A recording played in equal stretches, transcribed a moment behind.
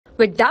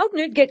With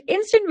Doubtnut, get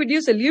instant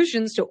video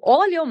solutions to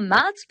all your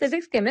maths,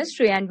 physics,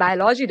 chemistry, and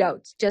biology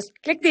doubts. Just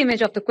click the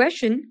image of the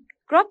question,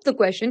 crop the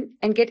question,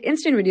 and get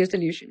instant video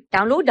solution.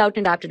 Download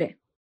Doubtnut app today.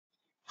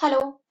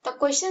 Hello, the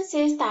question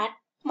says that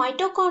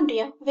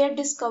mitochondria were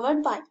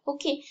discovered by.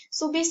 Okay,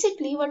 so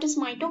basically what is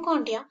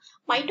mitochondria?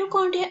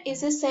 Mitochondria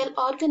is a cell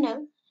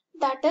organelle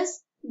that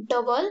is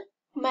double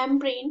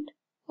membraned.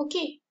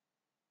 Okay,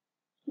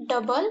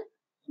 double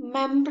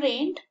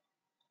membraned,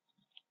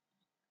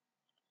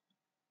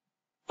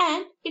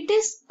 and it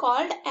is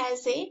called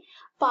as a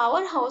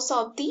powerhouse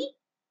of the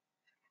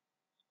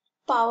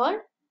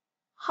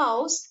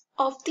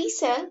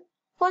cell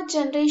for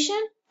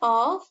generation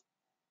of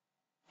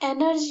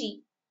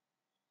energy.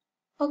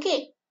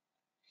 Okay.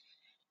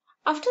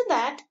 After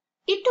that,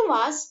 it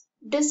was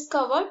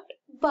discovered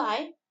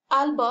by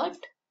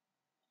Albert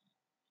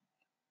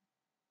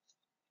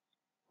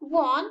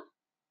von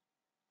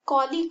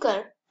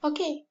Kolliker.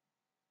 Okay.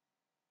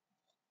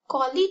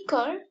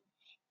 Kolliker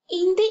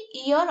in the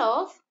year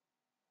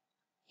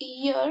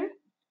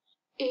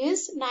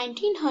is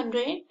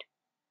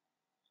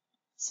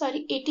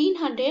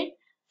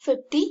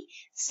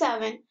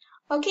 1857.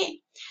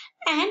 Okay.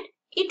 And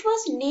it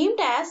was named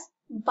as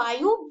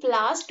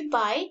bioblast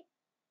by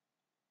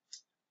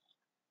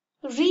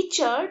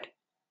Richard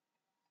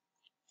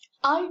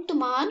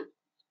Altman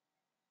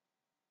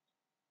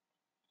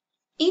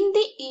in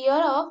the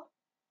year of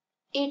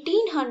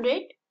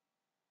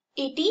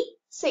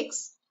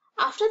 1886.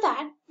 After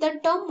that, the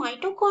term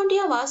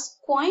mitochondria was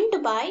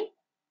coined by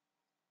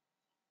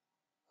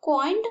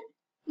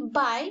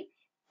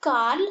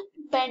Carl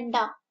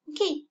Benda.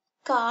 Okay,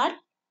 Carl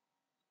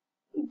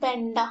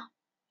Benda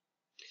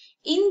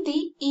in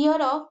the year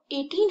of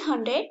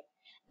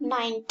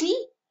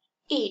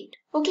 1898.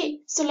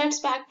 Okay, so let's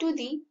back to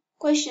the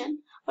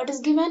question. What is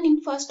given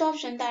in first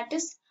option, that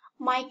is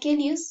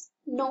Michaelis?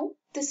 No,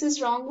 this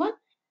is wrong one.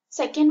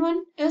 Second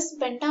one is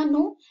Benda.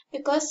 No,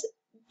 because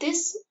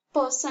this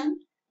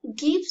person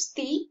gives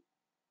the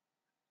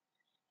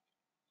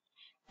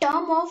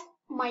term of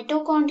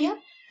mitochondria.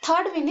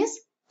 Third one is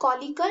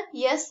Kolliker.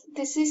 Yes,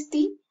 this is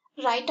the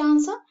right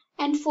answer.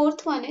 And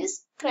fourth one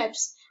is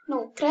Krebs.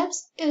 No,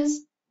 Krebs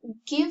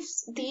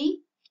gives the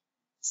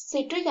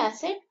citric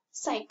acid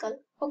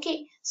cycle.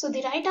 Okay, so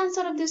the right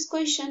answer of this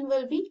question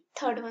will be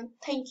third one.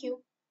 Thank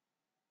you.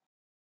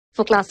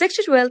 For class 6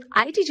 to 12,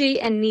 IIT JEE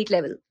and NEET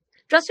level.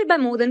 Trusted by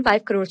more than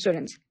 5 crore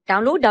students.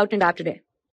 Download Doubtnut app today.